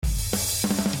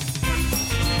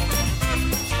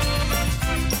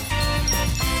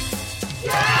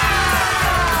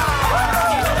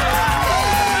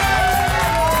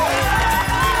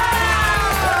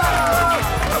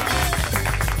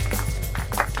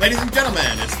Ladies and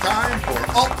gentlemen, it's time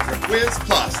for Ultra Quiz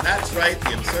Plus. That's right,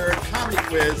 the absurd comedy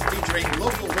quiz featuring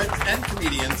local wits and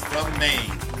comedians from Maine.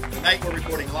 Tonight we're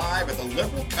recording live at the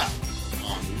Liberal Cup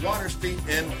on Water Street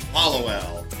in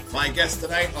Hollowell. My guests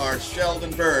tonight are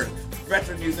Sheldon Bird,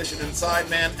 veteran musician and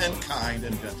sideman, and kind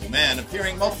and gentle man,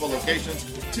 appearing multiple locations,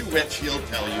 to which he'll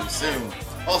tell you soon.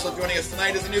 Also joining us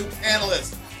tonight is a new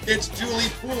panelist. It's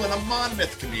Julie Poulin, a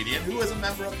Monmouth comedian who is a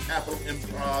member of Capital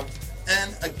Improv,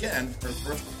 and again, her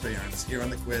first appearance here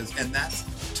on the quiz, and that's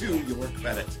to your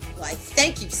credit. Well,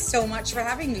 thank you so much for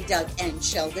having me, Doug and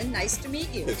Sheldon. Nice to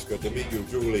meet you. It's good to meet you,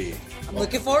 Julie. I'm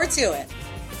looking forward to it.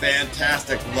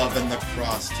 Fantastic, loving the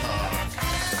crosstalk.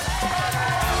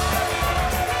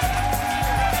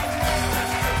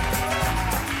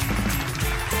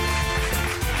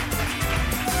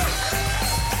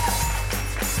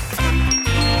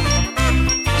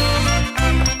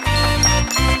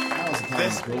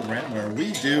 Program where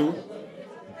we do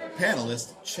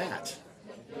panelist chat.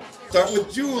 Start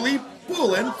with Julie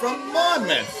Poulin from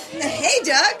Monmouth. Hey,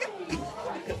 Doug.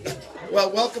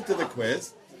 Well, welcome to the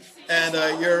quiz. And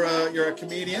you're a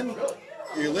comedian.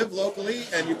 You live locally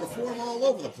and you perform all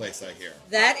over the place, I hear.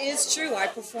 That is true. I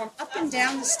perform up and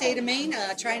down the state of Maine,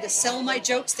 trying to sell my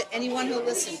jokes to anyone who'll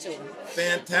listen to them.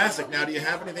 Fantastic. Now, do you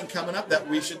have anything coming up that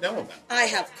we should know about? I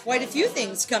have quite a few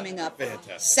things coming up.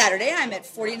 Fantastic. Saturday, I'm at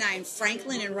 49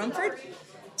 Franklin in Rumford,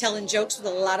 telling jokes with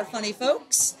a lot of funny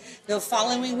folks. The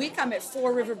following week, I'm at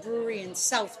Four River Brewery in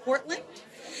South Portland.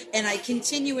 And I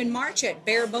continue in March at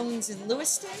Bare Bones in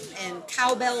Lewiston and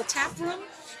Cowbell Tap Room.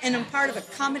 And I'm part of a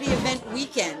comedy event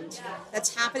weekend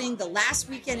that's happening the last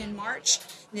weekend in March.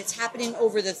 And it's happening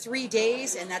over the 3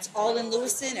 days. And that's all in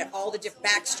Lewiston at all the different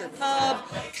Baxter Pub,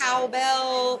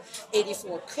 Cowbell,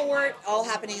 84 Court, all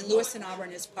happening in Lewiston,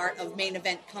 Auburn as part of Main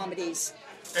Event Comedies.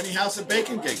 Any House of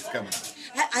Bacon gigs coming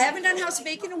up? I haven't done House of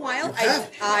Bacon in a while. You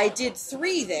have? I did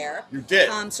 3 there. You did?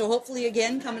 So hopefully,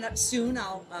 again, coming up soon,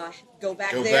 I'll go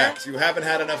back there. Go back. You haven't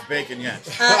had enough bacon yet.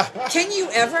 Can you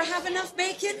ever have enough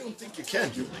bacon? I don't think you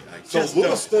can, Julie. So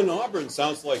Lewiston, Auburn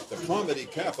sounds like the comedy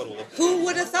capital. Who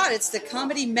would have thought? It's the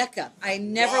comedy mecca. I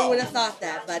never would have thought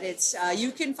that, but it's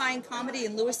you can find comedy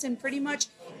in Lewiston pretty much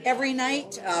every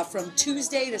night from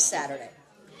Tuesday to Saturday.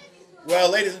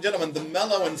 Well, ladies and gentlemen, the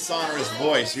mellow and sonorous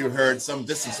voice you heard some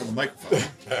distance from the microphone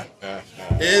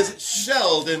is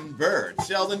Sheldon Bird.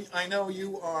 Sheldon, I know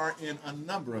you are in a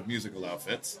number of musical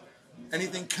outfits.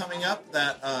 Anything coming up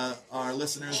that our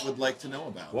listeners would like to know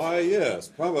about? Why, yes.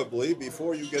 Probably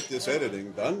before you get this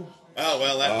editing done. Oh,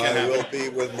 well, that can happen. I will be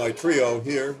with my trio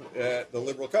here at the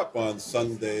Liberal Cup on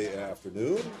Sunday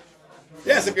afternoon.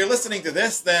 Yes, if you're listening to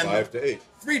this, then 5 to 8.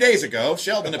 3 days ago,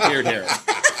 Sheldon appeared here.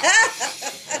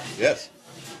 Yes.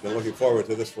 Been looking forward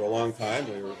to this for a long time.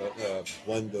 We were a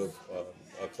blend of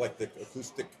eclectic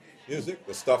acoustic music,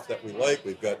 the stuff that we like.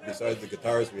 We've got, besides the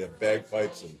guitars, we have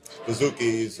bagpipes and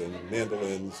bouzoukis and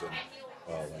mandolins and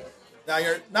all that. Now,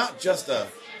 you're not just a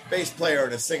bass player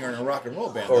and a singer in a rock and roll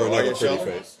band, Or though, another are you, pretty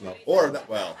Sheldon? face. No. Or,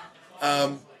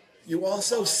 well, you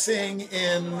also sing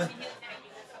in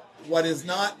what is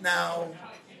not now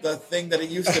the thing that it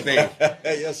used to be.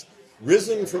 Yes.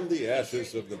 Risen from the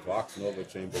ashes of the Vox Nova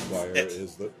Chamber Choir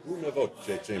is the Una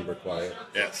Voce Chamber Choir.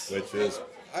 Yes. Which is,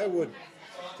 I would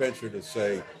venture to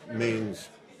say, Maine's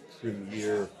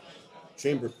premier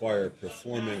chamber choir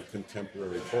performing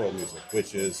contemporary choral music,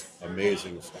 which is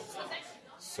amazing stuff.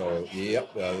 So,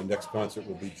 yep, the next concert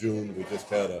will be June. We just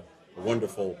had a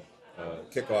wonderful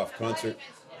kickoff concert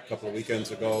a couple of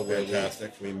weekends ago where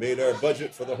we made our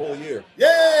budget for the whole year. Yay!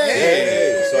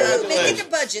 Yay! So, making a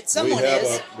budget. Someone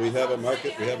is. We have a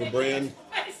market. We have a brand.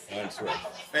 I'm thrilled.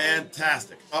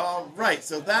 Fantastic. All right,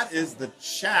 so that is the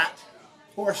chat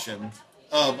portion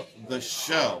of the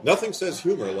show. Nothing says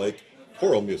humor like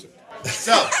choral music.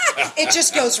 So it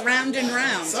just goes round and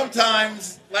round.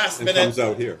 Sometimes last minute comes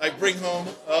out here. I bring home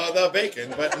the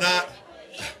bacon, but not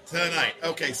tonight.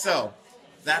 Okay, so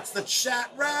that's the chat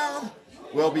round.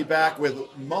 We'll be back with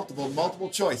multiple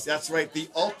choice. That's right, the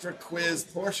Ultra Quiz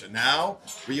portion. Now,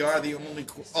 we are the only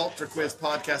Ultra Quiz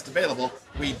podcast available.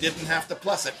 We didn't have to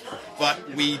plus it,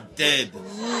 but we did.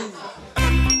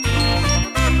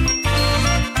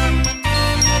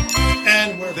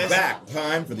 And we're back.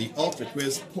 Time for the Ultra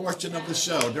Quiz portion of the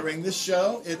show. During this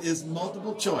show, it is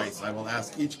multiple choice. I will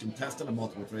ask each contestant a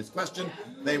multiple choice question.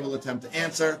 They will attempt to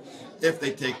answer. If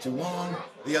they take too long,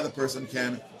 the other person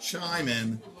can chime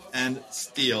in and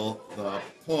steal the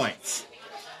points.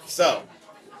 So,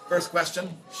 first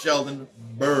question, Sheldon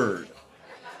Bird.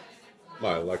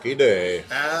 My lucky day.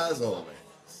 As always.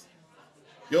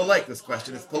 You'll like this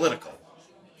question. It's political.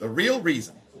 The real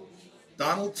reason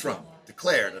Donald Trump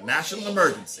declared a national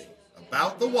emergency of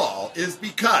about the wall is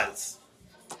because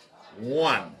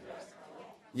 1.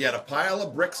 He had a pile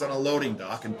of bricks on a loading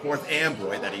dock in Port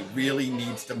Amboy that he really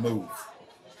needs to move.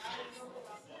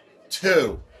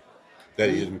 2. That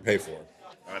he didn't pay for.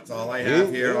 That's all I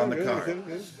have here on the card.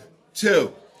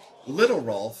 2. Little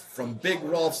Rolf from Big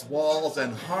Rolf's Walls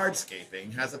and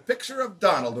Hardscaping has a picture of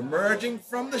Donald emerging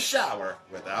from the shower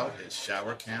without his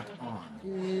shower cap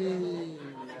on.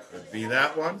 Could be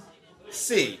that one.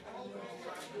 C.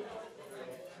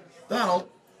 Donald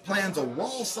plans a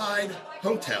wall-side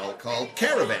hotel called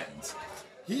Caravans.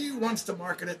 He wants to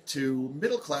market it to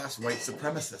middle-class white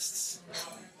supremacists.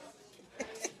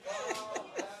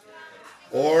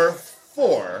 Or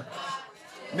 4.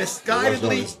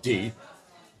 Misguidedly... D.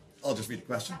 I'll just read the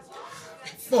question.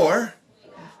 4.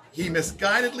 He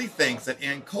misguidedly thinks that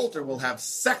Ann Coulter will have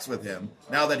sex with him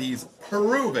now that he's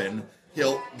proven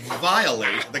he'll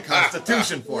violate the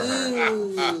Constitution for her.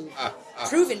 Ooh,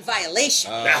 proven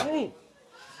violation.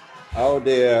 Oh,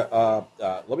 dear.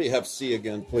 Let me have C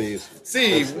again, please.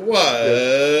 C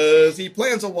was he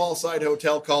plans a wall-side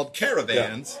hotel called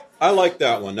Caravans. Yeah. I like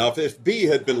that one. Now, if B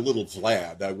had been a little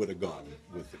Vlad, I would have gone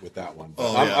with that one.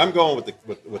 But I'm going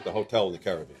with the hotel and the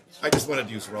Caravans. I just wanted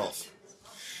to use Rolf.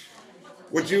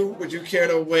 Would you care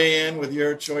to weigh in with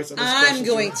your choice on this question? I'm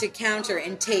going to counter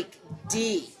and take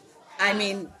D. I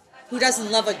mean, who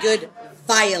doesn't love a good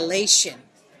violation?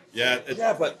 Yeah.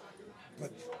 But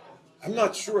I'm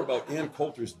not sure about Ann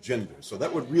Coulter's gender, so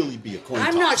that would really be a coin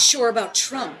I'm toss. not sure about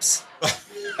Trump's.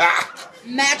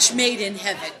 Match made in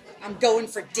heaven. I'm going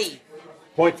for D.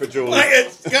 Point for Julie.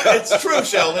 It's true,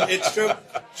 Sheldon. It's true.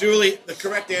 Julie, the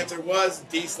correct answer was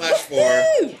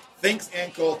D/4. Thinks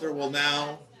Ann Coulter will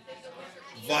now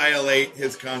violate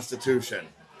his Constitution.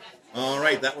 All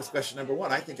right, that was question number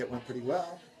 1. I think it went pretty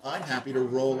well. I'm happy to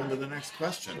roll into the next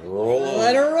question. Roll on.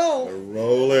 Let her roll.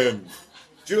 Roll in.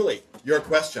 Julie, your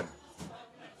question.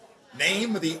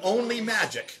 Name the only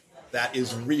magic that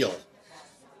is real.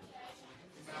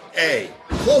 A.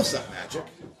 Close-up magic,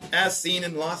 as seen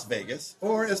in Las Vegas,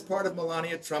 or as part of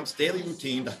Melania Trump's daily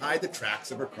routine to hide the tracks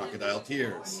of her crocodile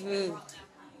tears.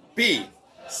 B.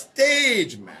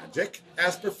 Stage magic,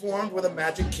 as performed with a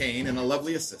magic cane and a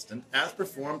lovely assistant, as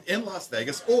performed in Las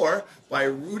Vegas, or by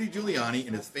Rudy Giuliani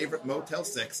in his favorite Motel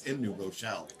 6 in New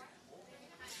Rochelle.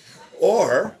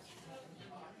 Or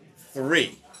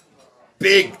 3.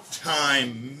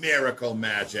 Big-time miracle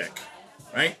magic,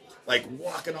 right? Like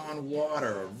walking on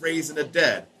water or raising the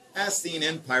dead, as seen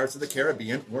in Pirates of the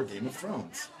Caribbean or Game of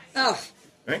Thrones. Oh.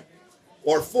 Right?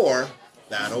 Or 4,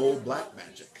 that old black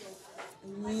magic.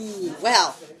 Ooh,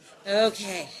 well,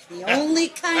 okay. The only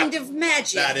kind of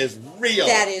magic that is real.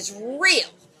 That is real.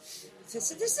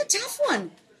 This is a tough one.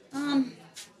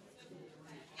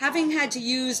 Having had to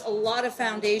use a lot of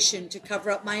foundation to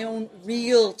cover up my own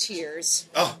real tears,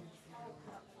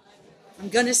 I'm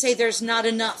going to say there's not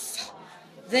enough.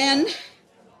 Then,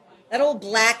 that old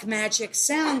black magic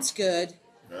sounds good.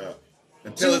 Yeah.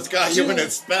 Until it's got you in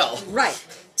its spell. Right.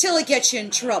 Till it gets you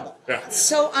in trouble. Yeah.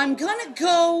 So I'm going to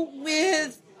go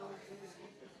with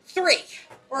 3.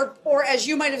 Or as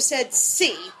you might have said,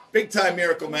 C. Big time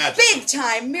miracle magic. Big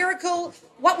time miracle.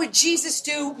 What would Jesus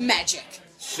do? Magic.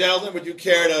 Sheldon, would you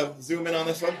care to zoom in on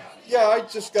this one? Yeah, I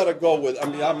just got to go with,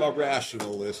 I'm a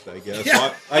rationalist, I guess.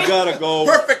 Yeah. I got to go.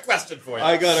 Perfect question for you.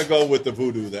 I got to go with the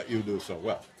voodoo that you do so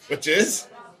well. Which is?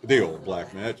 The old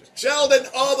black magic. Sheldon,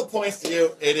 all the points to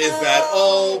you. It is that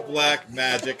old black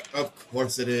magic. Of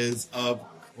course it is. Of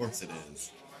course it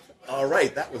is. All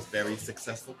right, that was a very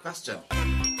successful question.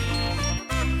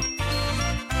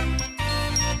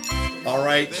 All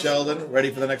right, Sheldon, ready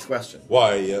for the next question?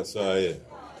 Why, yes, I am.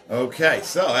 Okay,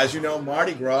 so as you know,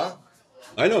 Mardi Gras.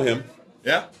 I know him.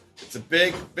 Yeah, it's a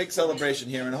big celebration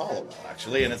here in Hollowell,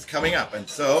 actually, and it's coming up. And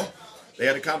so they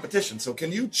had a competition. So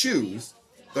can you choose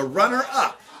the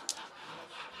runner-up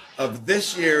of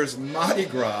this year's Mardi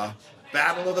Gras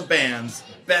Battle of the Bands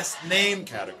Best Name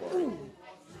category?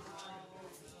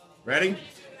 Ready?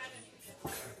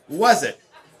 Was it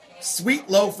Sweet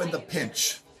Loaf and the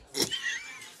Pinch?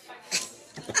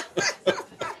 I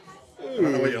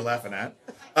don't know what you're laughing at.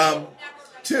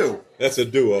 2. That's a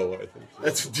duo, I think.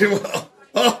 That's a duo.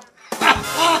 Oh.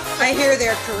 I hear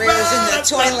their careers in the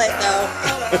toilet, though.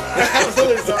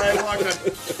 Absolutely sorry, I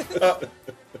walked on.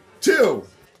 2.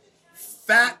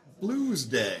 Fat Blues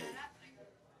Day.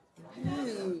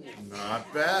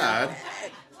 Not bad.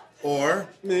 Or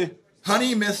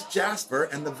Honey Miss Jasper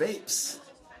and the Vapes.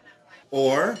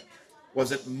 Or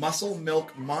was it Muscle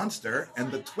Milk Monster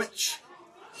and the Twitch?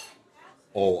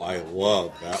 Oh, I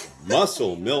love that one.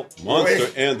 Muscle Milk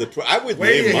Monster and the Twitch. I would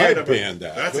Wait name to my hear band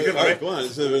that. That's a good All one. right, go on.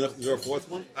 Is there a fourth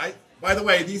one? By the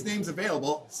way, these names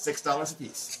available, $6 a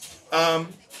piece.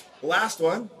 Last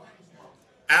one,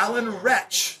 Alan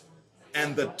Wretch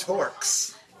and the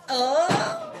Torques.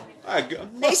 Oh.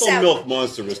 Muscle sound- Milk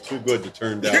Monster is too good to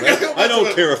turn down. I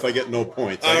don't care if I get no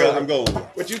points. I'm going with it.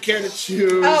 Would you care to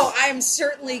choose? Oh, I'm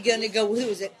certainly going to go with, who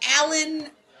is it? Alan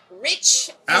Wretch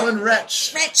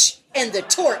and the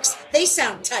Torques. They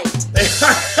sound tight.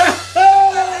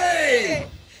 Hey!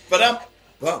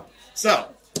 Well, so,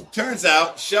 turns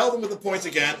out, Sheldon with the points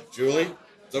again. Julie,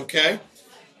 it's okay.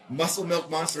 Muscle Milk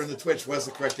Monster and the Twitch was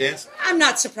the correct answer. I'm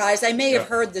not surprised. I may have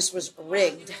heard this was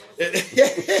rigged.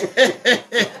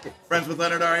 Friends with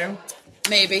Leonard, are you?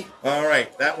 Maybe. All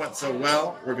right, that went so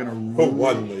well. We're going to Who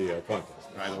won the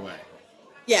contest? by the way.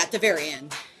 Yeah, at the very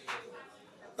end.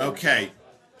 Okay.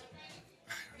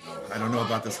 I don't know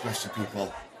about this question,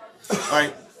 people. All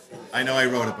right. I know I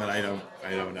wrote it, but I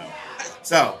don't know.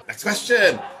 So, next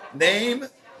question. Name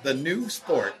the new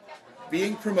sport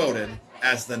being promoted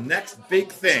as the next big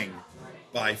thing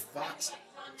by Fox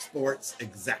Sports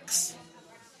execs.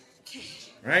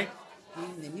 Right?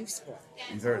 And the new sport.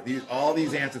 All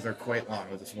these answers are quite long.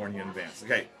 I'll just warn you in advance.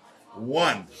 Okay.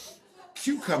 1.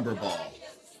 Cucumber ball.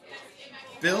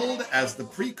 Billed as the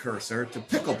precursor to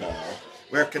pickleball,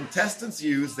 where contestants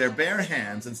use their bare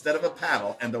hands instead of a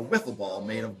paddle and a wiffle ball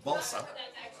made of balsa.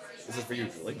 This is for you,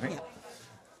 Julie, right? Yeah.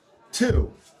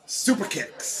 2. Super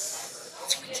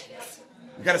kicks.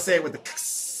 You got to say it with the kicks.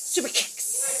 Super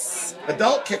kicks.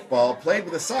 Adult kickball played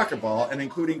with a soccer ball and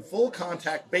including full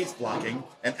contact base blocking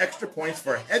and extra points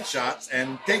for headshots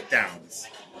and takedowns.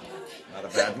 Not a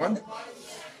bad one.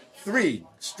 3.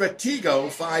 Stratego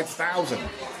 5000.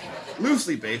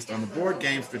 Loosely based on the board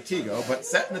game Stratego, but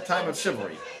set in the time of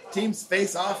chivalry. Teams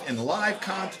face off in live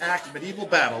contact medieval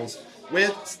battles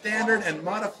with standard and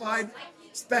modified,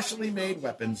 specially made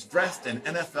weapons dressed in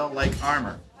NFL-like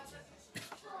armor.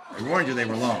 I warned you they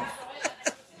were long.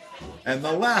 And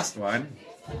the last one,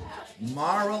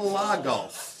 Mar-a-Lago.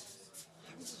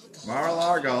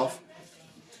 Mar-a-Lago.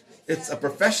 It's a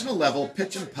professional level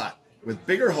pitch and putt with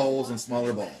bigger holes and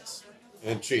smaller balls.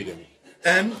 And cheating.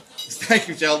 And, thank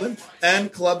you, Sheldon,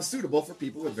 and clubs suitable for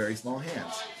people with very small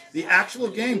hands. The actual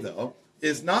game, though,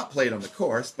 is not played on the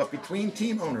course, but between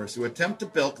team owners who attempt to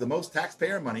bilk the most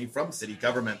taxpayer money from city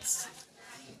governments.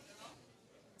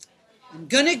 I'm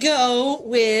going to go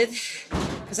with,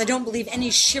 because I don't believe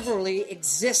any chivalry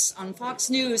exists on Fox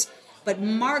News, but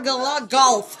Mar-a-Lago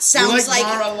golf sounds like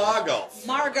Mar-a-Lago.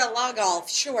 Mar-a-Lago golf.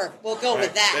 Sure, we'll go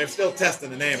with that. They're still testing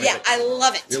the name of Yeah, it. I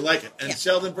love it. You like it. And Yeah.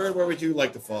 Sheldon Bird, where would you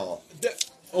like to fall?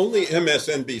 Only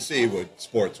MSNBC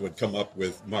would come up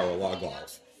with Mar-a-Lago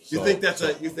golf. You think that's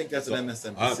an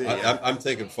MSNBC? Yeah. I'm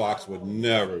thinking Fox would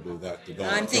never do that to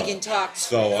Donald I'm thinking Trump. talk.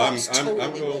 So Fox I'm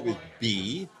totally going will. with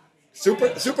B.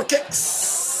 Super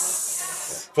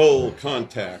kicks. Full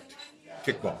contact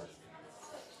kickball.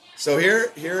 So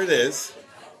here it is.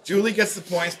 Julie gets the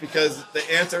points because the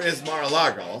answer is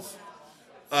Mar-a-Lago.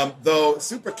 Though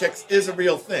Super Kicks is a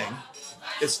real thing,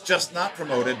 it's just not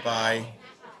promoted by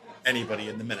anybody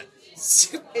in the minute.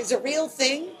 Is a real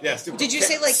thing? Yeah, Super Did you Kicks.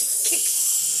 say like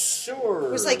kicks? Sure.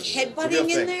 Was like It's a real headbutting in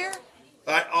thing. there?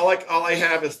 All I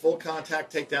have is full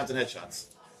contact takedowns and headshots.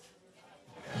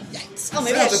 Yikes. Oh,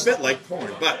 maybe I Sounds a should. bit like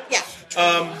porn, but Yeah.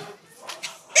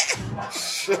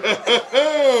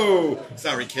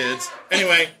 Sorry, kids.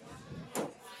 Anyway,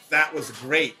 that was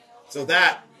great. So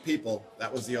that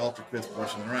was the Ultra Quiz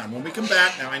portion of the round. When we come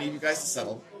back, now I need you guys to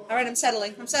settle All right, I'm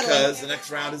settling. because the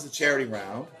next round is a charity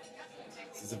round.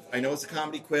 I know it's a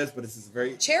comedy quiz, but this is a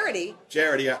very Charity.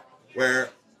 charity where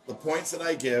the points that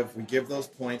I give, we give those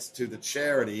points to the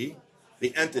charity,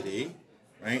 the entity,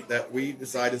 right, that we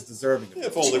decide is deserving of it.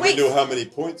 If only Wait. we knew how many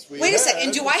points we Wait a had.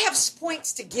 second. Do I have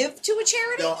points to give to a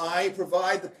charity? No, I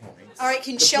provide the points. All right,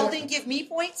 can The Sheldon point- give me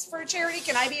points for a charity?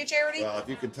 Can I be a charity? Well, if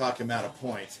you can talk him out of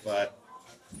points, but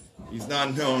he's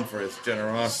not known for his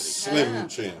generosity. Slim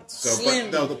chance. So,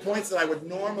 Slim. but no, the points that I would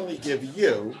normally give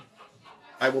you,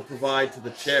 I will provide to the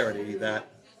charity that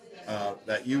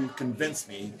you convince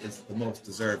me is the most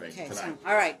deserving Okay, so, tonight.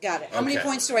 all right, got it. How many Okay.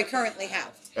 points do I currently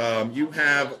have? You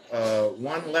have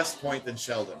one less point than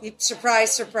Sheldon.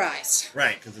 Surprise, surprise.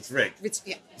 Right, because it's rigged. It's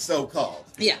yeah, So-called.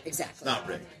 yeah, exactly. Not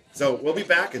rigged. So we'll be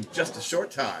back in just a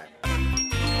short time.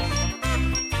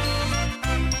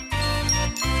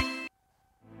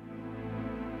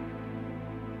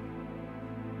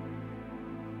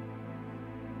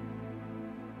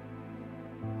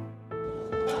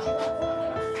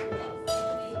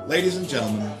 Ladies and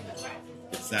gentlemen,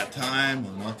 it's that time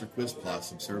on Ultra Quiz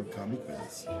Plus, Absurd Comedy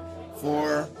Quiz,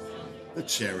 for the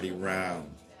charity round.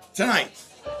 Tonight,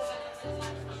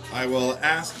 I will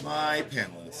ask my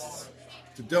panelists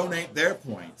to donate their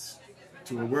points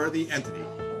to a worthy entity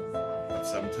of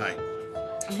some type.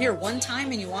 I'm here one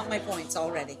time and you want my points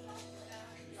already.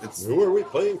 Who are we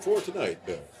playing for tonight,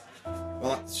 Bill?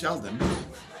 Well, it's Sheldon.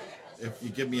 If you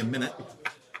give me a minute,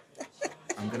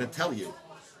 I'm going to tell you.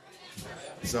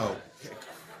 So,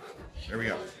 there we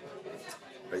go.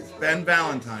 It's been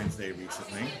Valentine's Day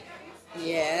recently.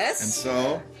 Yes. And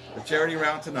so, the charity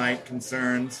round tonight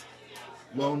concerns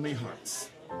Lonely Hearts.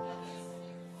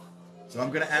 So I'm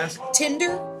going to ask...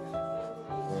 Tinder?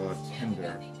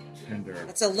 Tinder.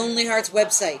 That's a Lonely Hearts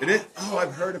website. It is? Oh,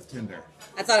 I've heard of Tinder.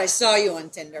 I thought I saw you on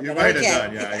Tinder, You but might okay.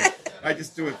 have done, yeah. I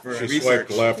just do it for She research.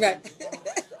 swiped left. Right.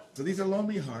 So these are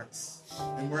Lonely Hearts,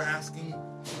 and we're asking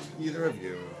either of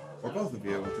you, or both of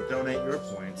you, to donate your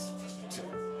points.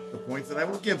 The points that I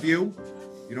will give you,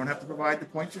 you don't have to provide the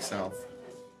points yourself,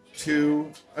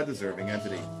 to a deserving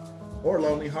entity. Or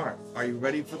Lonely Heart. Are you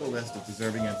ready for the list of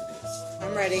deserving entities?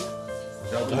 I'm ready.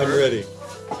 Sheldon I'm Bird? ready.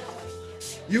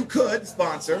 You could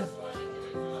sponsor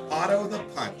Otto the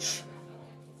Punch.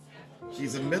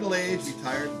 He's a middle-aged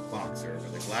retired boxer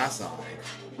with a glass eye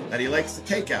that he likes to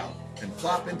take out and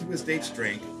plop into his date's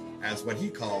drink as what he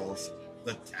calls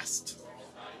the test.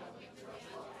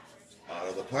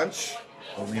 Otto the Punch,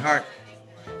 Lonely Heart.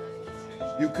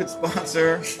 You could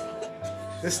sponsor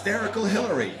Hysterical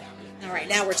Hillary. All right,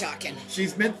 now we're talking.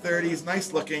 She's mid-30s,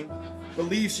 nice-looking,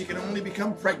 believes she can only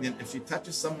become pregnant if she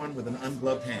touches someone with an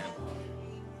ungloved hand.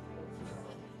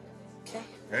 Okay.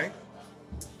 Okay?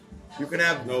 You can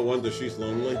have No wonder she's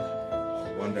lonely.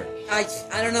 wonder. I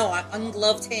don't know.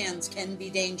 Ungloved hands can be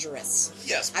dangerous.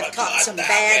 Yes, I've caught some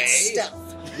bad stuff.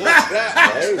 Not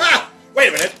that Wait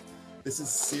a minute. This is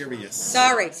serious.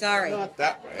 Sorry. way. Not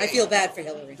that way. I feel bad for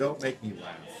Hillary. Don't make me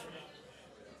laugh.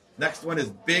 Next one is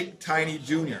Big Tiny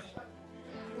Jr.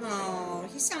 Oh,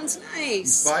 he sounds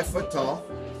He's nice. 5 foot tall.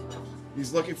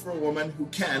 He's looking for a woman who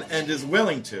can and is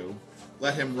willing to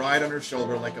let him ride on her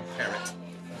shoulder like a parrot.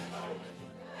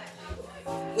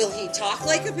 Will he talk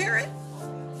like a parrot?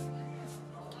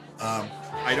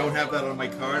 I don't have that on my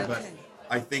card, but Okay.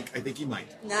 I think he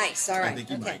might. Nice. All right. I think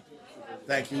he okay.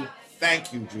 might.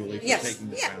 Thank you, Julie, for Yes. taking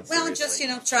this Yeah. down Well, seriously.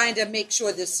 just trying to make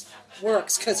sure this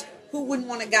works, because who wouldn't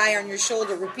want a guy on your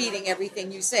shoulder repeating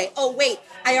everything you say? Oh, wait,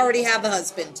 I already have a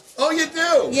husband. Oh, you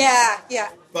do? Yeah.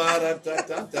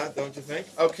 Ba-da-da-da-da, don't you think?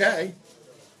 Okay.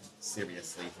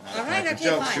 Seriously. not All right, time for okay,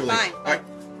 jokes, fine, Julie. fine. All right.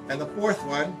 And the fourth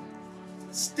one,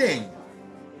 Sting.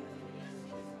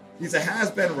 He's a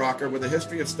has-been rocker with a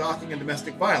history of stalking and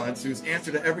domestic violence whose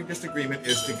answer to every disagreement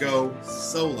is to go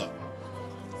solo.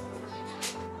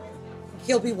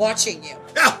 He'll be watching you.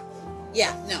 Ah!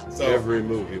 Yeah. No. So, Every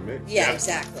move he makes. Yeah. Yeah.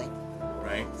 Exactly.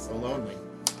 right? So lonely.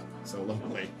 So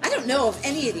lonely. I don't know if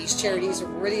any of these charities are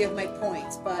worthy of my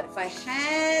points, but if I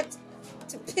had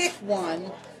to pick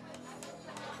one,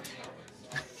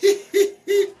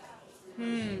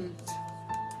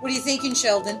 what are you thinking,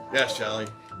 Sheldon? Yes, Shelley.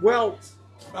 Well,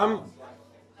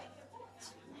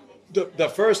 the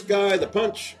first guy, the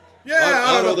punch. Yeah,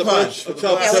 Otto the punch. Yeah, with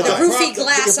the roofie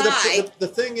glass the, eye. The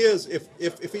thing is,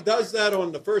 if he does that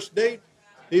on the first date,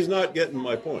 he's not getting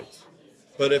my points.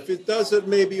 But if it does it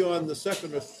maybe on the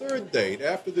second or third date,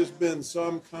 after there's been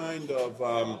some kind of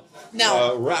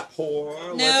No. rapport,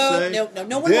 let's No, say, no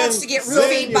one then- wants to get then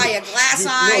roofied you- by a glass you-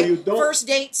 eye. No, you don't. First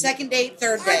date, second date,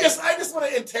 third I date. just want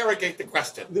to interrogate the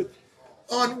question.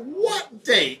 On what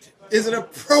date is it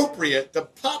appropriate to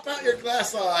pop out your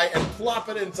glass eye and plop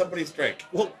it in somebody's drink?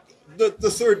 Well, the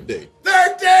third date.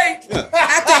 Third date! At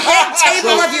the head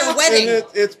table of your wedding. And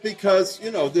it's because,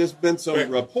 there's been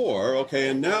some rapport, okay,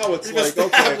 and now it's You've like, okay,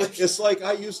 established. it's like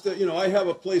I used to, I have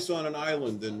a place on an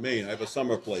island in Maine. I have a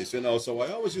summer place, so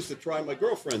I always used to try my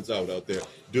girlfriends out there.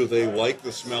 Do they like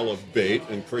the smell of bait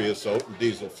and creosote and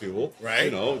diesel fuel? Right.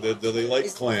 Do they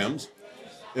like clams?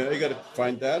 You got to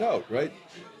find that out, right?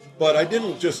 But I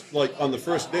didn't just, on the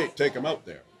first date, take them out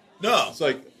there. No. It's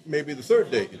like maybe the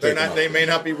third date you They're take them not. out. They may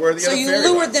not be worthy So of the you fairy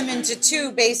lured wine. them into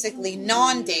two basically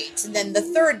non-dates, and then the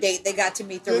third date they got to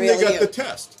meet the Then real they got you. the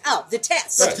test. Oh, the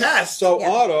test. The test. So Yeah.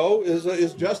 Otto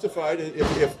is justified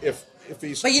if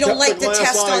he's. But you don't kept like the glass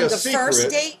test eye on a the first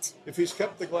secret, date? If he's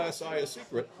kept the glass eye a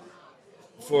secret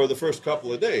for the first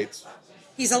couple of dates.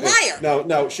 He's a liar.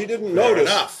 Now she didn't Fair notice.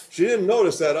 enough. She didn't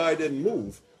notice that eye didn't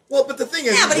move. Well, but the thing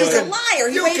is, Yeah, but you he's a can- liar.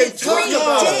 He you waited can talk 3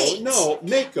 about- days. No,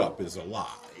 makeup is a lie.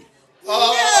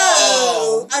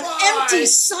 Oh, An my empty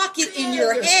socket in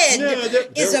your head Yeah, they're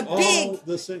is a all big.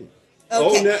 the same.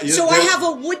 Okay, so I have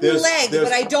a wooden there's- leg, there's-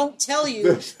 but I don't tell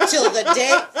you till the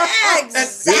day.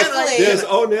 Exactly. There's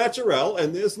au naturel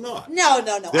and there's not. No.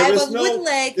 There I have is a no- wooden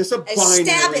leg. it's a I stab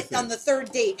binary it thing. on the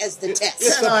third date as the test.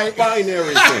 It's a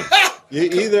binary thing.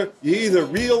 You either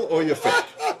real or you're fake.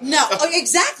 No,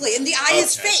 exactly. And the eye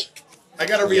is Okay. fake. I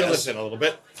got to reel this in a little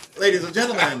bit. Ladies and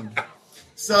gentlemen,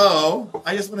 so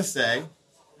I just want to say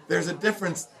there's a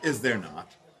difference, is there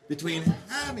not, between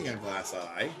having a glass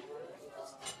eye,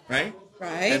 right?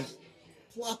 Right. And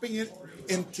plopping it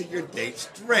into your date's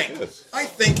drink. Yes. I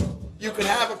think you could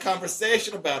have a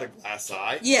conversation about a glass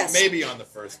eye. Yes. Maybe on the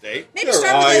first date. Maybe Your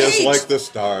start eye with a is H. like the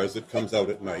stars. It comes out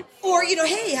at night. Or,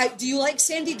 hey, do you like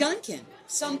Sandy Duncan?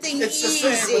 Something It's the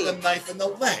easy. same with a knife in the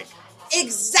leg.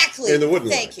 Exactly. In the wooden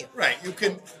Thank leg. you. Right. You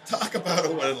can talk about a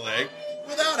wooden leg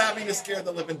without having to scare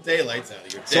the living daylights out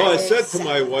of your date. So I said to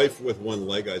my wife with one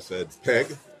leg, I said, Peg,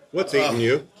 what's eating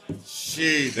you?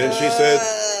 Jeez. And she said,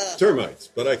 termites,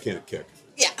 but I can't kick.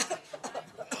 Yeah.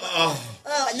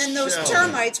 Oh, and then those Shelley.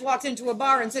 termites walked into a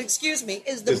bar and said, "Excuse me,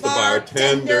 is the Is the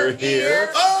bartender bartender here?"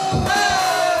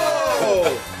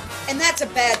 Oh! And that's a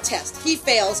bad test. He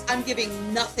fails. I'm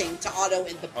giving nothing to Otto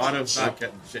in the punch. Otto's not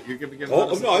getting shit. You're giving him.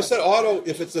 Oh, no, I said auto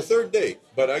if it's the third date,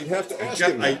 but I have to ask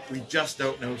him. We just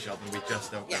don't know, Sheldon. We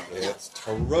just don't know. Yeah. It's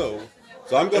Tarot.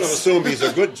 So I'm going to assume he's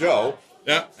a good Joe,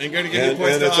 Yeah, I'm going to give you and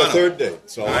points to it's a Otto. third date.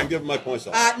 So All right. I'm giving my points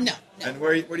off. No. And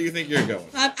where do you think you're going?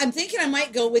 I'm thinking I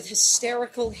might go with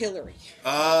hysterical Hillary.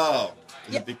 Oh,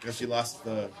 Yep. because she lost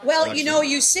the. Well, election.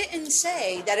 you sit and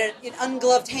say that an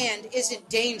ungloved hand isn't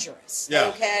dangerous. Yeah.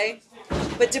 Okay?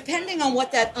 But depending on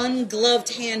what that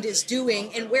ungloved hand is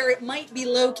doing and where it might be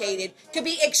located, could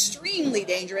be extremely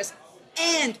dangerous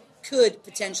and could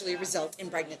potentially result in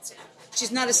pregnancy.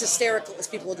 She's not as hysterical as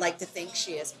people would like to think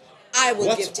she is. I will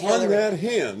give What's to on Hillary. that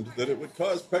hand that it would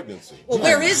cause pregnancy? Well,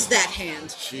 where is that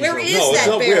hand? Where is No, it's that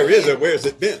not bare where is hand? it? Where's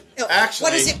it been? No, Actually-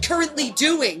 what is it currently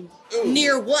doing?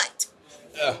 Near what?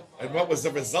 And what was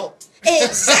the result?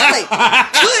 Exactly.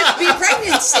 Could be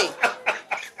pregnancy.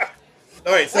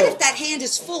 All right, What so. if that hand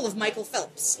is full of Michael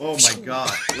Phelps? Oh my God,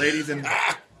 ladies and.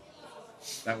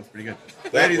 That was pretty good.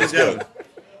 That Ladies was and gentlemen.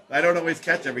 I don't always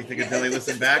catch everything until I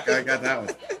listen back. I got that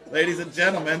one. Ladies and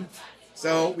gentlemen,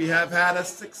 so we have had a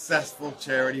successful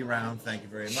charity round. Thank you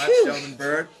very much, Phew. Sheldon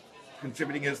Bird,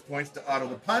 contributing his points to Otto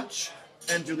the Punch,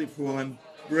 and Julie Poulin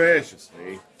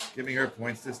graciously giving her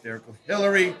points to Hysterical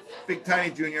Hillary. Big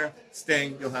Tiny Jr.,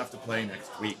 Sting, you'll have to play next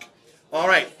week. All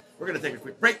right, we're going to take a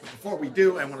quick break, but before we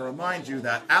do, I want to remind you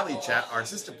that Alley Chat, our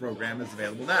sister program, is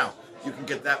available now. You can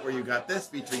get that where you got this,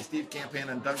 featuring Steve Campaign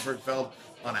and Doug Bergfeld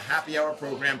on a happy hour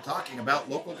program talking about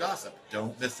local gossip.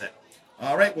 Don't miss it.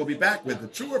 All right, we'll be back with the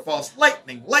true or false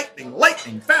lightning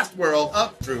fast world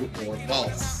of true or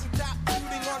false.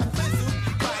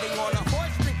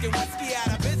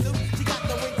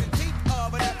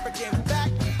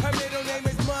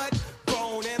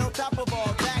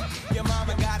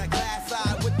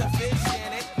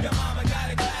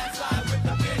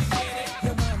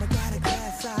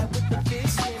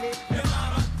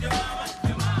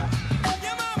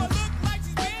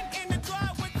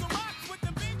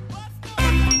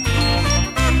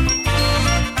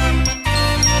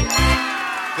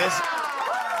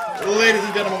 Ladies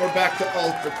and gentlemen, we're back to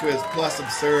Ultra Quiz Plus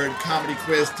Absurd Comedy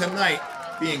Quiz tonight,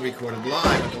 being recorded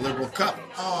live at the Liberal Cup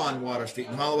on Water Street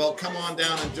in Hollowell. Come on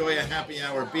down, enjoy a happy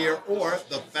hour beer or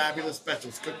the fabulous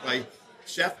specials cooked by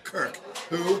Chef Kirk,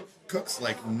 who cooks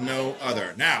like no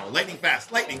other. Now, lightning fast.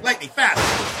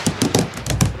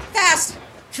 Fast.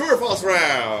 True or false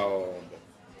round.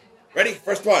 Ready?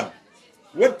 First one.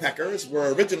 Woodpeckers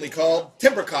were originally called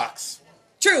timbercocks.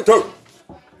 True. True.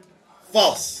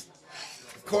 False.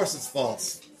 Of course it's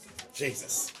false.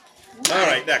 Jesus. All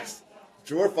right, next.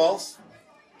 True or false?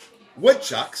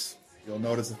 Woodchucks, you'll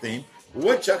notice a theme.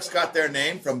 Woodchucks got their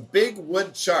name from Big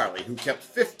Wood Charlie, who kept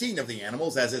 15 of the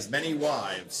animals as his many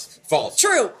wives. False.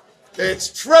 True. It's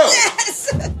true.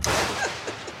 Yes.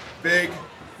 Big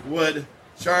Wood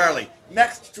Charlie.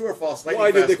 Next, true or false? Lightning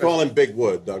Why did fast they call question. him Big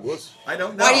Wood, Douglas? I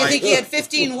don't know. Why do you think he had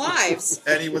 15 wives?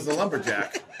 And he was a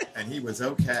lumberjack, and he was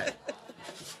okay.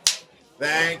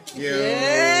 Thank you.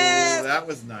 Yeah. That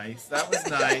was nice.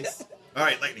 All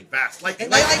right, lightning fast.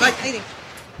 Lightning. Lightning.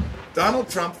 Donald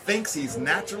Trump thinks he's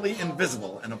naturally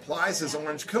invisible and applies his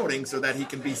orange coating so that he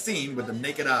can be seen with the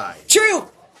naked eye. True.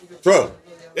 True.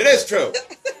 It is true.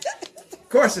 Of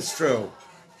course it's true.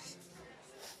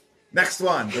 Next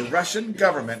one. The Russian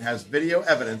government has video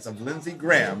evidence of Lindsey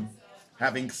Graham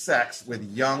having sex with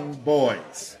young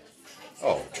boys.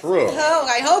 Oh, true. Oh,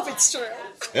 I hope it's true.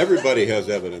 Everybody has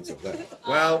evidence of that.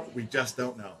 Well, we just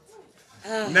don't know.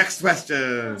 Next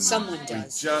question. Someone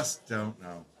does. We just don't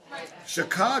know.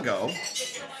 Chicago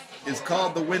is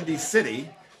called the Windy City,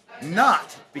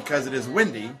 not because it is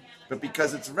windy, but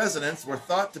because its residents were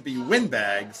thought to be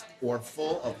windbags or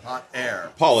full of hot air.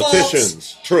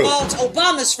 Politicians. False. True. False.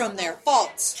 Obama's from there.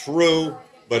 False. True,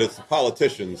 but it's the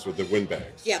politicians with the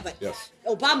windbags. Yeah, but yes.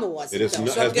 Obama wasn't. It is though,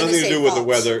 has so I'm nothing gonna to say do with the false.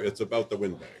 weather. It's about the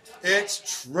windbags.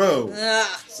 It's true.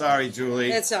 Ugh. Sorry,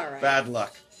 Julie. It's all right. Bad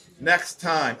luck. Next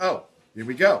time. Oh, here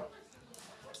we go.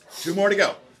 2 more to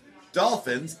go.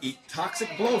 Dolphins eat toxic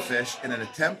blowfish in an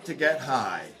attempt to get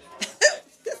high.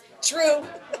 True.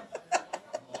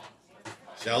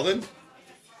 Sheldon?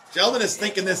 Sheldon is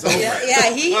thinking this over.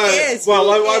 Yeah, he is. Well,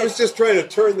 He I is. was just trying to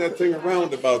turn that thing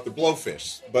around about the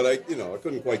blowfish, but I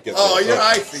couldn't quite get. Oh, that.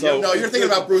 I see. You're thinking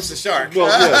about Bruce the Shark. Well,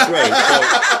 yes,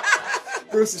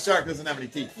 right. Bruce the Shark doesn't have any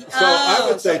teeth. So I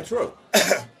would say true.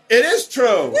 It is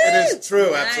true. Woo! It is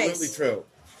true. Nice. Absolutely true.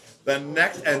 The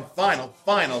next and final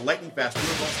lightning fast true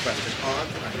or false question on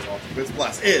tonight's Ultra Quiz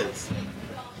Plus is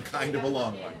kind of a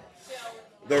long one.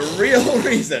 The real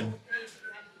reason.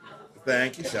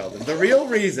 Thank you, Sheldon. The real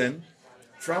reason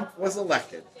Trump was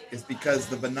elected is because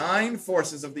the benign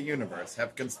forces of the universe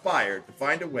have conspired to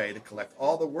find a way to collect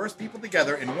all the worst people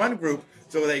together in one group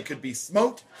so they could be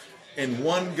smote in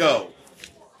one go.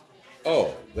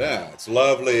 Oh, that's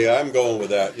lovely. I'm going with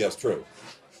that. Yes, true.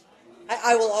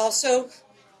 I will also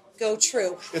go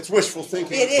true. It's wishful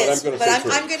thinking, It is, but I'm going to say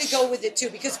true. I'm going to go with it too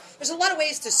because there's a lot of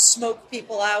ways to smoke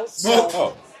people out. Smoke. So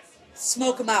Oh,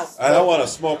 smoke them out. I don't want to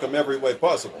smoke them every way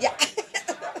possible. Yeah.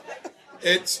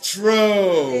 It's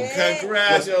true. Yeah.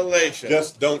 Congratulations.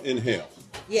 Just don't inhale.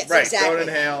 Yes, Right, exactly. don't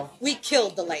inhale. We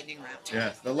killed the lightning round.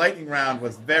 Yes, the lightning round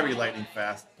was very lightning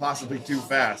fast, possibly too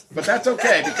fast. But that's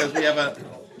okay because we have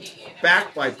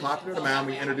back by popular demand,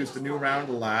 we introduced a new round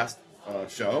the last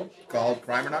show called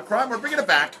Crime or Not Crime. We're bringing it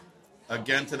back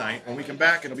again tonight. When we come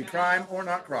back, it'll be Crime or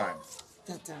Not Crime.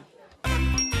 Dun,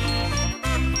 dun.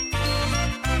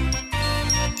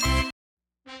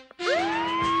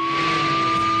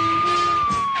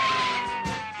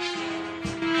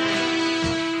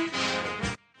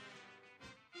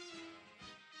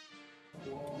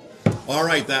 All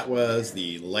right, that was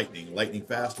the lightning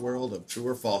fast world of true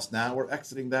or false. Now we're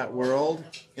exiting that world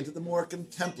into the more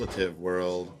contemplative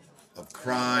world of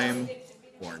crime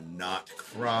or not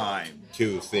crime.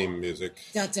 Cue theme music.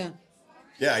 Dun, dun.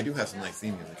 Yeah, I do have some nice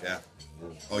theme music, yeah.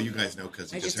 Oh, you guys know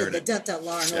because you I just just heard did the it. dun, dun,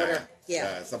 Law and Yeah, Order.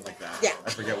 Yeah. something like that. Yeah. I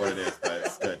forget what it is, but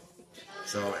it's good.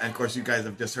 So, and of course, you guys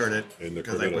have just heard it In the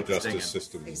because I criminal put the sting in. justice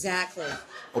system. Exactly.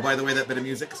 Oh, by the way, that bit of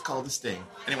music is called The Sting.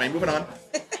 Anyway, moving on.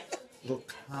 Little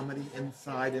comedy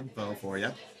inside info for you.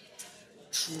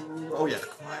 Oh, yeah,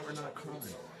 Crime or Not Crime.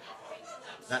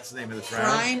 That's the name of this round.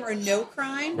 Crime or no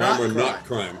crime? Not Crime or crime. not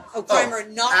crime. Oh, crime Oh, or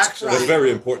not actually- That's a crime.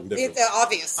 very important difference.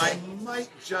 Obviously. I might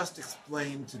just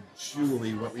explain to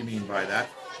Julie what we mean by that.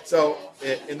 So,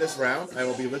 in this round, I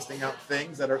will be listing out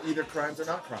things that are either crimes or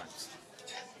not crimes.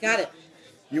 Got it.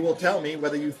 You will tell me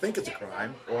whether you think it's a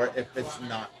crime or if it's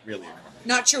not really a crime.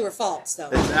 Not true or false, though.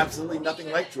 There's absolutely nothing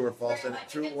like true or false, and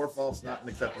true or false, not an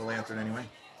acceptable answer in any way.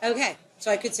 Okay. So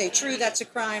I could say true, that's a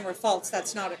crime, or false,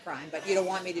 that's not a crime, but you don't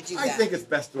want me to do I that. think it's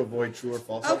best to avoid true or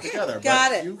false Okay, altogether. got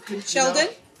but it. You can, Sheldon?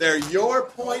 they're your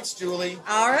points, Julie.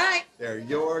 All right. They're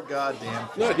your goddamn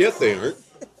points. Not yet, they aren't.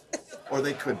 Or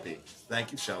they could be.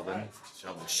 Thank you, Sheldon.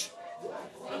 Sheldon, shh.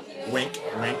 Wink,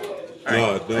 wink. All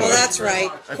No, right. no. Well, that's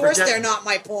right. I Of course, forget- they're not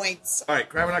my points. All right,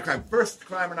 crime or not crime. First,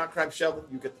 crime or not crime. Sheldon,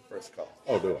 you get the first call.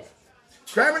 Oh, do I?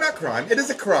 Crime or not crime, it is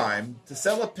a crime to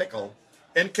sell a pickle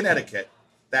in Connecticut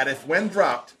that, if when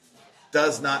dropped,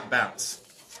 does not bounce.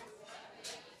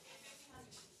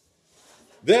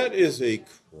 That is a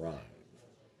crime.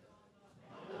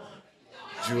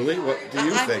 Julie, what do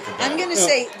you think about I'm it? going to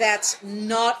say that's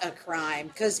not a crime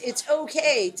because it's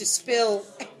okay to spill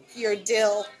your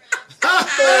dill.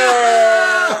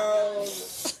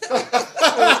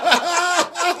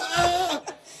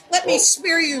 Let me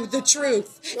smear you the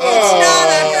truth. It's not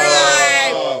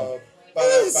a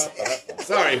crime.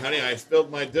 Sorry, honey, I spilled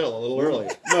my dill a little early.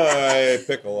 My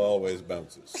pickle always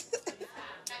bounces.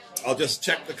 I'll just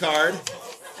check the card.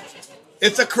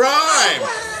 It's a crime.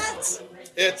 What?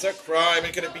 It's a crime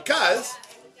because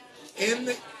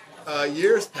in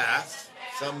years past,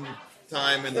 some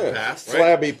time in the past, right,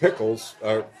 Flabby pickles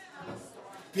are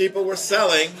people were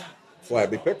selling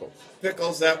flabby pickles.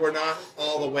 pickles that were not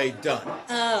all the way done,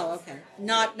 Oh, okay.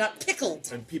 Not pickled.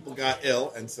 and people got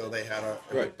ill, and so they had if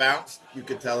Right. it bounced, you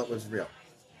could tell it was real.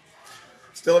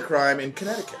 Still a crime in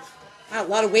Connecticut. Wow, a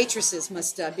lot of waitresses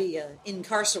must be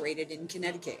incarcerated in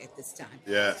Connecticut at this time.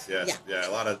 Yes, Yeah. yeah.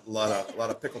 A lot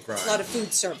of pickle crime. A lot of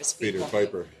food service Peter people.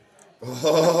 Piper.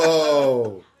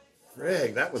 Oh,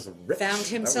 Frig, that was rich. Found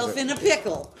himself That was in a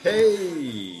pickle.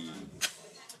 Hey.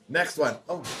 Next one.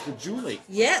 Oh, to Julie.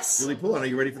 Yes. Julie Poulin, are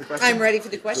you ready for the question? I'm ready for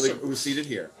the question. Julie, who's seated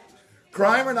here.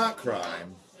 Crime or not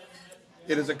crime?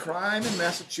 It is a crime in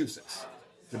Massachusetts.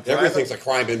 to drive Everything's a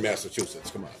crime in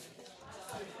Massachusetts. Come on.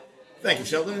 Thank you,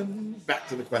 Sheldon. Back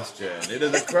to the question. It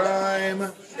is a crime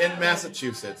in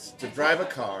Massachusetts to drive a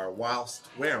car whilst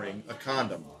wearing a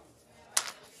condom.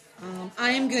 I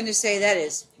am going to say that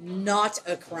is not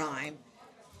a crime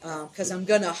because I'm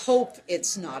going to hope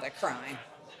it's not a crime.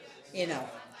 You know,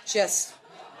 just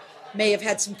may have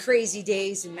had some crazy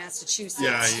days in Massachusetts.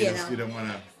 Yeah, you you don't want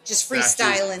to. just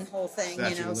freestyling whole thing,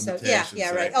 you know. So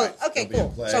yeah, right. Oh, okay,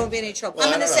 cool. So I won't be in any trouble. Well,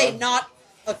 I'm going to say know. not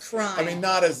a crime. I mean,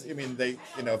 not as. I mean, they.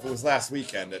 You know, if it was last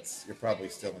weekend, you're probably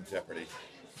still in jeopardy.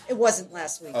 It wasn't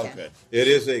last weekend. Oh, good. It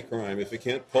is a crime. If you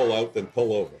can't pull out, then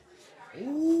pull over.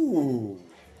 Ooh,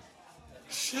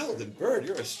 Sheldon Bird,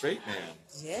 you're a straight man.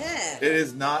 Yeah. It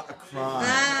is not a crime.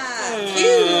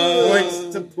 Cute.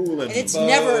 Points to Poulin. And it's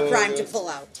never a crime to pull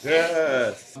out.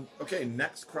 Yes. Okay,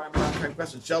 next crime or not crime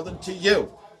question. Sheldon, to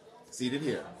you. Seated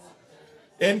here.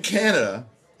 In Canada,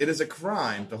 it is a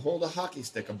crime to hold a hockey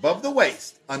stick above the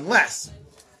waist unless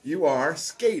you are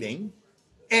skating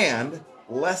and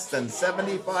less than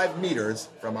 75 meters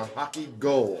from a hockey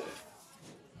goal.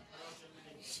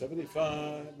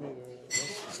 75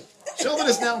 meters. Sheldon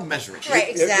is now measuring. Right,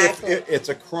 exactly. It's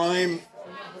a crime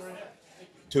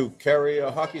to carry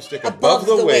a hockey stick Above above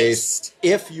the the waist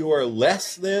if you are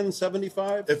less than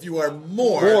 75. If you are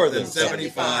more than than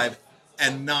 75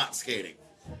 and not skating.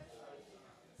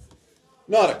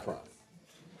 Not a crime.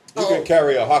 You can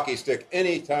carry a hockey stick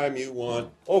anytime you want,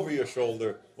 over your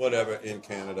shoulder, whatever, in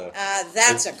Canada.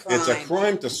 That's a crime. It's a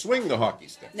crime to swing the hockey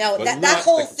stick. No, but that not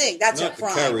whole to- thing, that's a not to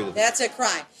carry crime. the- That's a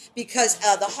crime. Because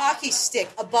the hockey stick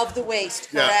above the waist,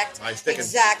 Yeah, correct? I stick it.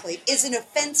 Exactly. Is an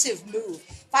offensive move.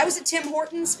 If I was at Tim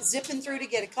Hortons zipping through to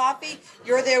get a coffee,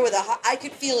 you're there with I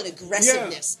could feel an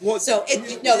aggressiveness. Yeah, well, so,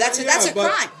 that's a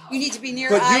but- crime. You need to be near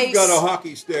But ice. you've got a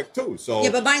hockey stick, too, so...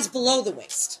 Yeah, but mine's below the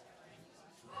waist.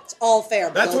 It's all fair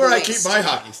below That's where the I waist. keep my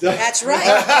hockey stick. That's right.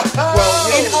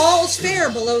 well, And all's fair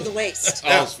below the waist.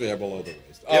 all's fair below the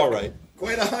waist. All right.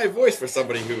 Quite a high voice for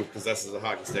somebody who possesses a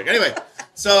hockey stick. Anyway,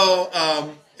 so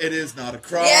it is not a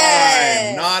crime.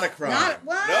 Yes. Not a crime. Not-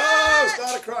 what? No, it's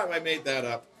not a crime. I made that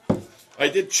up. I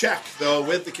did check though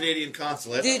with the Canadian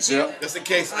consulate. Did you? Just in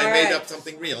case I All made right. up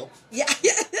something real. Yeah.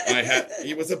 I had he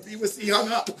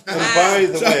hung up. And by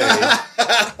the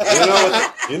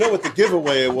way, you know what the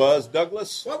giveaway was,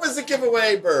 Douglas? What was the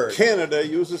giveaway, Bird? Canada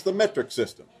uses the metric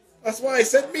system. That's why I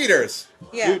said meters.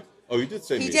 Yeah. You did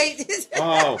say He meters. did.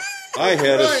 Oh, I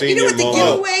had a Right. senior You know what the moment.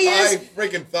 giveaway is? I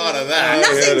freaking thought of I that.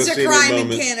 had Nothing's a senior crime in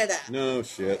moment. Canada. No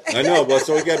shit. I know, but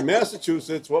so we got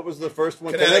Massachusetts. What was the first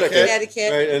one? Connecticut.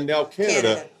 Connecticut. Right, and now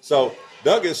Canada. So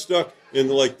Doug is stuck in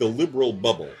like the liberal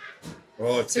bubble.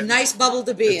 Oh, It's a nice bubble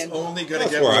to be It's in. only going to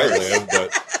That's get where I worse. live,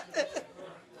 but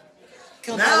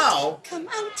Come Now- out. Come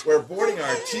out. We're boarding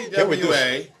our Can't we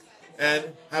TWA and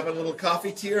having a little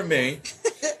coffee tea or me.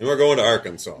 and we're going to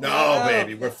Arkansas. No,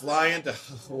 baby, we're flying to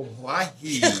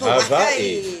Hawaii.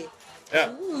 Hawaii.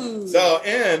 Yeah. So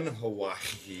in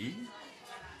Hawaii,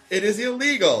 it is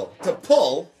illegal to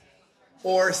pull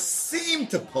or seem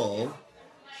to pull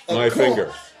a My coin.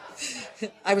 finger.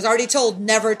 I was already told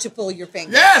never to pull your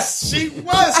finger. Yes, she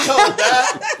was told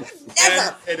that.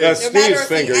 Never. And it That's is No matter Steve's if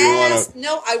finger, he you wanna- asked.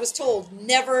 No, I was told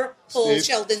never pull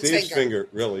Sheldon's Steve's finger,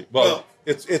 really. Well, Well-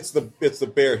 it's the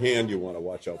bare hand you want to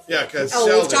watch out for. Yeah, because Oh,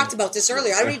 Sheldon. we've talked about this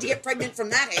earlier. I don't need to get pregnant from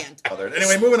that hand.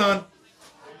 Anyway, moving on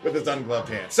with his ungloved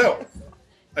hand. So,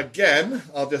 again,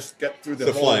 I'll just get through the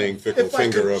The whole... flying fickle If I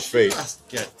finger could of fate. Just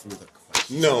get through the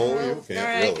question. No, you All can't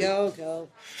right, really.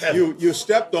 go. You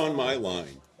stepped on my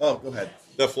line. Oh, go ahead.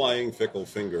 The flying fickle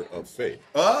finger of fate.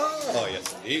 Oh,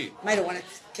 yes, indeed. Might have wanted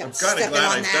to I'm kept kind of stepping glad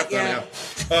on I that. stepped Yeah.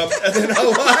 on it. And then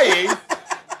Hawaii.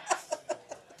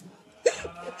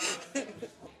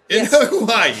 In Yes.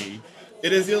 Hawaii,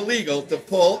 it is illegal to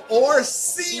pull or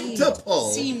seem to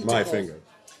pull Seem to My pull. finger.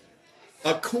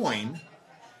 a coin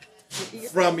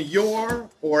from your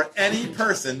or any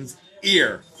person's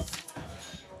ear.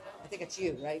 I think it's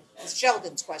you, right? It's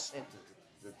Sheldon's question.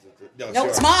 No, sure.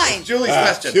 it's mine. It's Julie's Ah,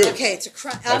 question. shoot. Okay, it's a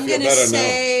crime. I I'm feel going to better now.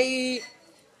 say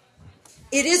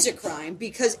it is a crime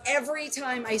because every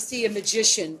time I see a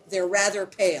magician, they're rather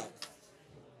pale.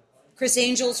 Chris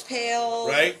Angel's pale.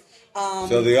 Right?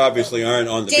 So they obviously aren't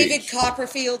on the David beach.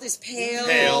 Copperfield is pale.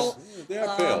 Pale. They're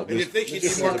pale. And you think he'd be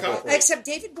more confident? Except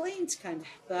David Blaine's kind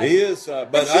of. He is,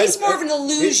 But he's more of an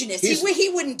illusionist. He's, He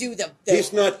wouldn't do the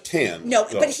he's not 10. no,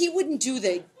 though. but he wouldn't do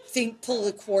the thing, pull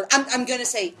the cord. I'm going to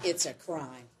say it's a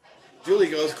crime. Julie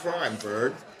goes crime,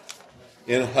 Bird.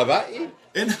 In Hawaii,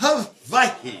 In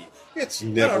Hawaii. it's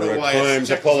don't never know a why it's crime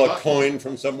to pull a Czechoslovakia. coin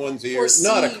from someone's ear. Or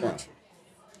Not a seed. crime.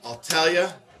 I'll tell you,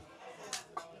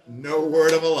 no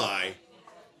word of a lie.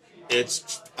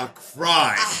 It's a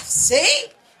crime. See?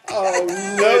 Oh,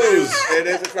 It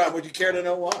is a crime. Would you care to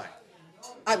know why?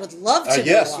 I would love to know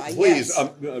yes, why. please.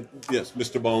 Yes. Yes,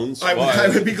 Mr. Bones. I why?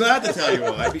 would be glad to tell you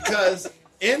why. Because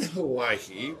in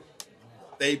Hawaii,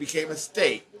 they became a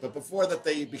state. But before that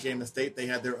they became a state, they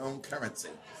had their own currency.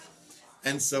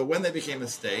 And so when they became a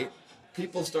state,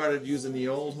 people started using the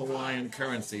old Hawaiian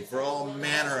currency for all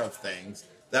manner of things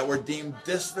that were deemed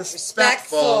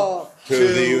disrespectful Respectful. to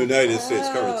the United States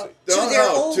currency. To their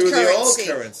old to the old currency.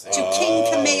 currency. To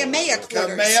King Kamehameha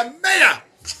quarters. Kamehameha!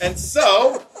 And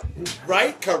so,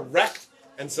 correct.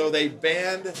 And so they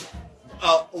banned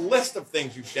a list of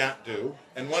things you shan't do,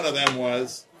 and one of them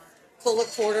was Pull a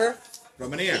quarter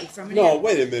from an ear. from an No, ear.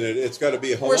 wait a minute. It's got to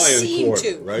be a Or Hawaiian seem quarter,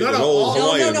 to. right? No, An no, old all-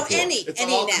 Hawaiian no, quarter. any. It's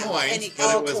Any all now. coins, Any- but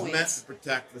all it was coins. meant to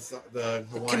protect the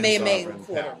Hawaiian Kamehameha sovereign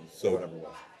quarter. pound, So- or whatever it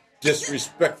was.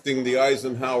 Disrespecting the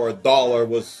Eisenhower dollar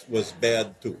was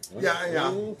bad too. Huh? Yeah.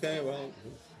 Okay, well,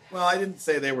 Well, I didn't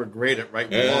say they were great at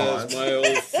writing as laws. my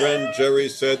old friend Jerry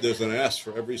said, there's an ass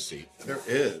for every seat. There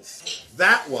is.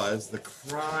 That was the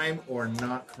crime or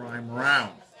not crime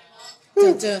round.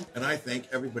 Dun, dun. And I think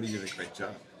everybody did a great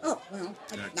job. Oh, well, not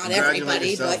Congratulate everybody,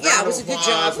 yourself. but yeah, Round it was a of good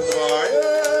applause job. for the bar.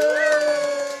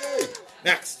 Yay!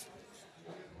 Next,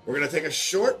 we're going to take a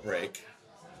short break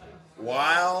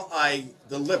while I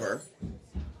deliver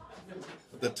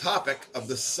the topic of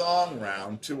the song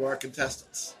round to our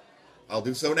contestants. I'll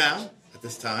do so now, at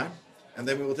this time, and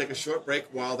then we will take a short break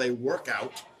while they work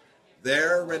out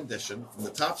their rendition from the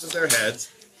tops of their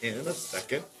heads in a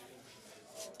second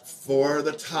for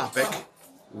the topic,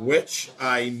 which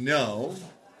I know,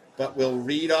 but we'll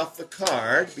read off the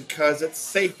card because it's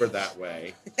safer that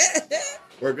way.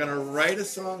 We're going to write a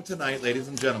song tonight, ladies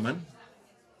and gentlemen,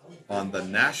 on the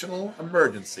national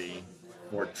emergency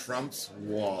for Trump's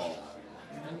wall.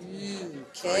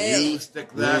 Okay. You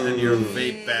stick that in your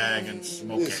vape bag and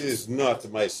smoke This it. is not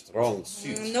my strong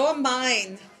suit. Nor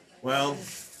mine. Well,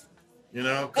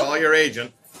 call your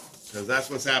agent, because that's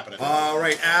what's happening. All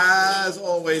right, as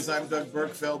always, I'm Doug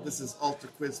Bergfeld. This is Ultra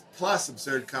Quiz Plus,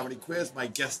 Absurd Comedy Quiz. My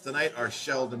guests tonight are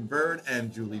Sheldon Bird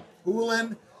and Julie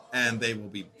Poulin, and they will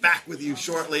be back with you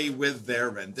shortly with their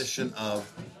rendition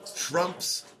of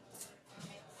Trump's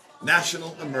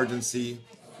National Emergency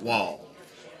Wall.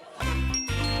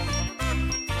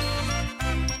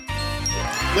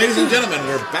 Ladies and gentlemen,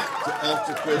 we're back to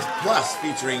Ultra Quiz Plus,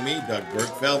 featuring me, Doug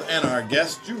Bergfeld, and our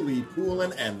guests, Julie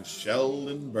Poulin and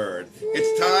Sheldon Bird.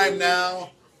 It's time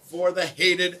now for the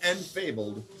hated and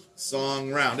fabled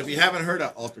Song Round. If you haven't heard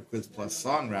of Ultra Quiz Plus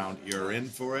Song Round, you're in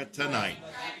for it tonight.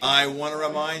 I want to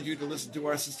remind you to listen to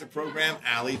our sister program,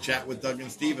 Alley Chat with Doug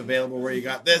and Steve, available where you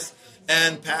got this,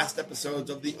 and past episodes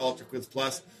of the Ultra Quiz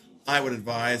Plus. I would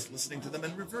advise listening to them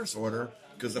in reverse order,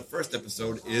 because the first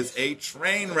episode is a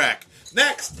train wreck.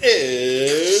 Next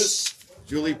is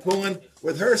Julie Poulin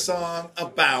with her song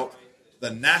about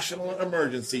the national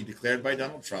emergency declared by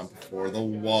Donald Trump for the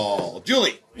wall.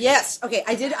 Julie. Yes. Okay,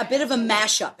 I did a bit of a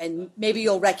mashup, and maybe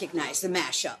you'll recognize the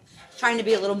mashup. Trying to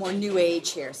be a little more new age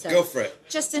here. So Go for it.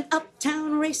 Just an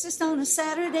uptown racist on a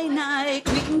Saturday night,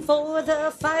 tweeting for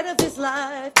the fight of his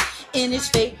life. In his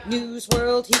fake news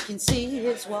world, he can see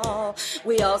his wall.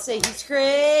 We all say he's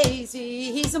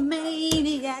crazy. He's a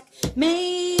maniac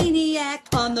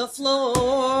on the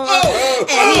floor.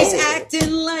 And he's acting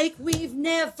like we've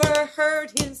never heard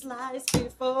his lies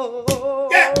before.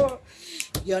 Yeah.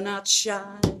 You're not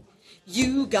shy.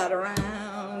 You got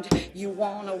around. You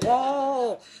want a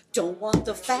wall. Don't want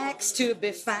the facts to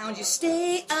be found. You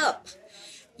stay up.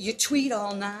 You tweet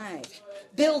all night.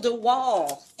 Build a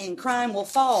wall and crime will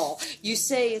fall. You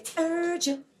say it's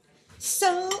urgent.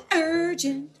 So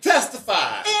urgent.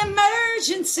 Testify.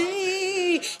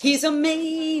 Emergency. He's a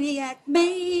maniac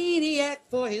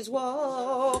for his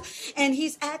wall. And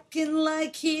he's acting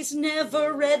like he's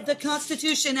never read the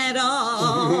Constitution at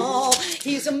all.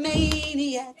 He's a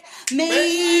maniac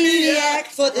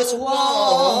for this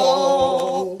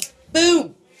wall.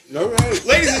 Boom. All right.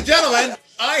 Ladies and gentlemen,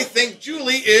 I think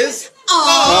Julie is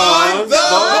On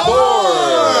the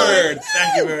board.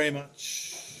 Thank you very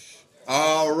much.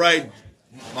 All right,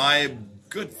 my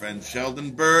good friend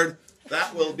Sheldon Bird.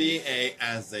 That will be a,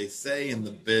 as they say in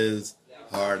the biz,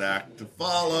 hard act to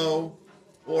follow,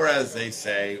 or as they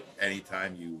say,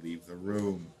 anytime you leave the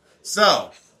room.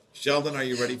 So, Sheldon, are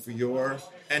you ready for your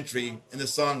entry in the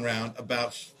song round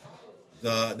about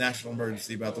the national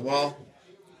emergency about the wall?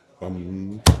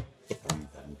 Bum, ba-bum,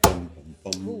 bum, bum,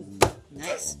 bum, bum.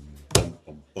 Nice.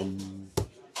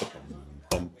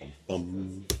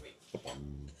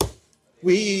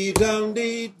 We don't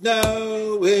need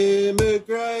no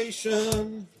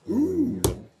immigration.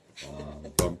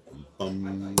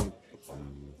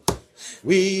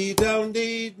 We don't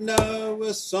need no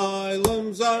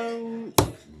asylum zone.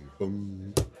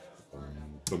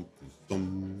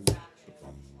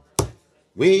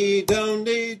 We don't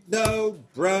need no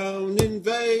brown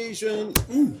invasion.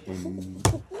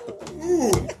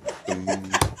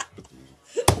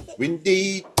 We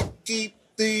need to keep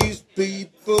these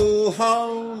people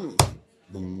home.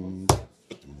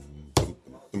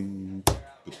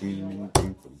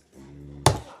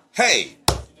 Hey,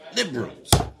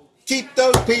 liberals, keep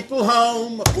those people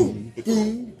home.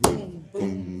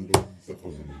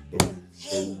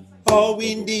 All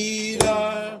we need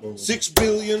are 6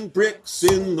 billion bricks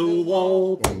in the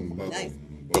wall. Nice.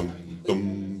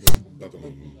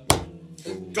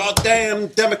 Goddamn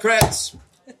Democrats,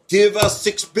 give us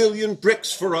 6 billion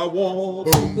bricks for our wall.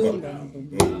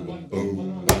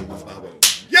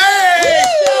 Yay!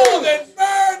 Sheldon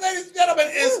Bird, ladies and gentlemen,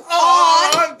 is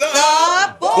on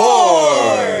the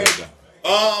board.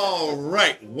 All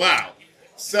right. Wow.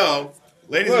 So,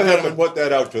 ladies We'll and have to gentlemen, put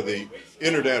that out to the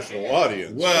international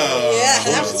audience. well, Yeah,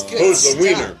 that was good. Who's the stuff.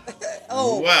 wiener?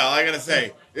 well, I gotta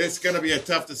say, it's gonna be a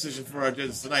tough decision for our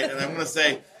judges tonight, and I'm gonna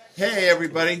say, hey,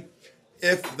 everybody,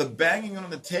 if the banging on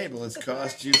the table has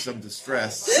caused you some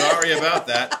distress, sorry about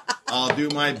that. I'll do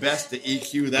my best to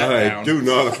EQ that I down. do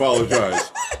not apologize.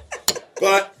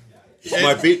 But It's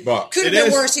my beatbox. Could have It been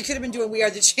is. worse. He could have been doing "We Are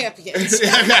the Champions."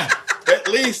 at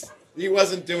least he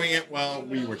wasn't doing it while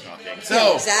we were talking.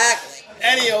 So, Exactly.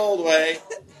 any old way.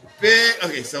 Big.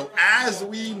 Okay, so as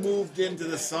we moved into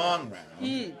the song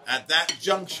round, at that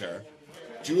juncture,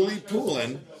 Julie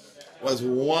Poulin was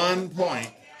 1 point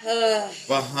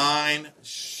behind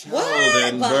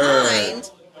Sheldon What? Bird.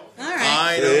 Behind? All right.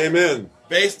 I know. Amen.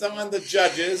 Based on the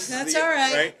judges, That's all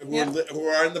right. who, Yep. who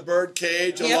are in the bird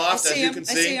cage Yep, aloft, I see as you him. can I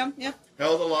see, see him. Yep.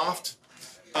 held aloft.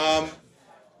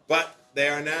 But they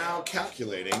are now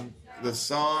calculating the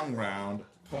song round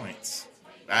points.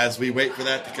 As we wait for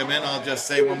that to come in, I'll just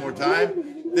say one more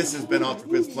time. This has been Ultra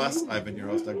Quiz Plus. I've been your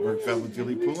host, Doug Bergfeld, with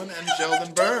Julie Poulin and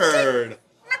Sheldon Bird.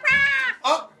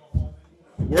 Oh,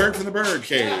 word from the bird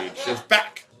cage is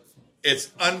back.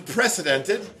 It's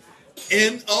unprecedented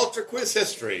in Ultra Quiz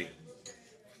history.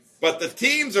 But the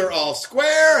teams are all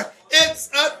square. It's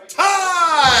a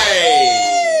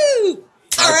tie! Woo!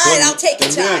 All right, I'll take a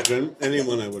tie. Imagine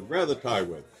anyone I would rather tie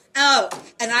with. Oh,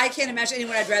 and I can't imagine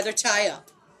anyone I'd rather tie up.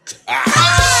 Oh!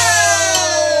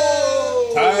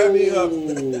 Tie me up.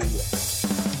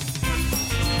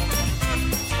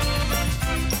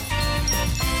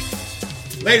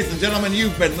 Ladies and gentlemen,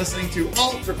 you've been listening to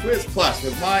Ultra Quiz Plus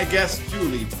with my guest,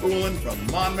 Julie Poulin from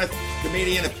Monmouth,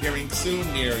 comedian appearing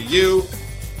soon near you.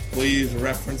 Please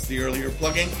reference the earlier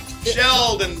plugging.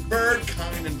 Sheldon Bird,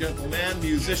 kind and gentle man,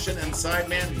 musician and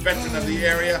sideman, veteran of the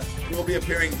area, who will be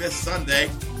appearing this Sunday,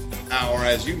 or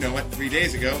as you know it, 3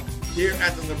 days ago, here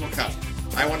at the Liberal Cup.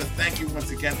 I want to thank you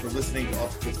once again for listening to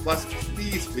Ultra Quiz Plus.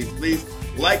 Please, please, please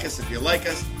like us if you like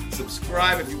us.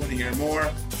 Subscribe if you want to hear more.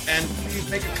 And please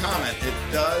make a comment. It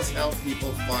does help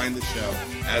people find the show.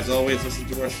 As always, listen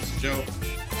to our sister show,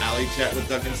 Alley Chat with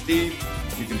Doug and Steve.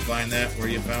 You can find that where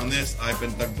you found this. I've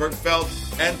been Doug Bergfeld.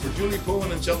 And for Julie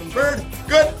Poulin and Sheldon Bird,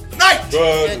 good night!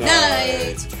 Good Good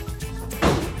night.